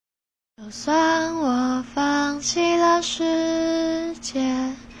就算我放弃了世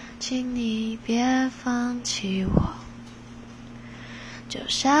界，请你别放弃我。就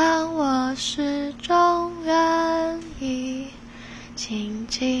像我始终愿意静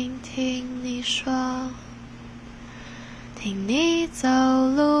静听你说，听你走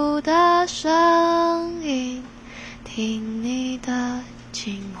路的声音，听你的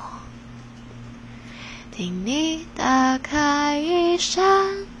寂寞，听你打开一扇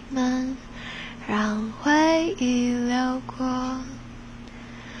门，让回忆流过。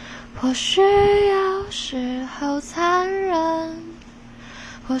或许有时候残忍，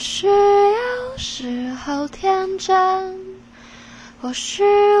或许有时候天真，或许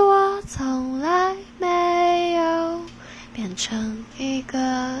我从来没有变成一个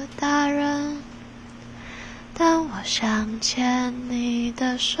大人，但我想牵你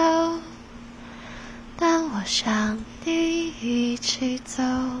的手，但我想你一起走。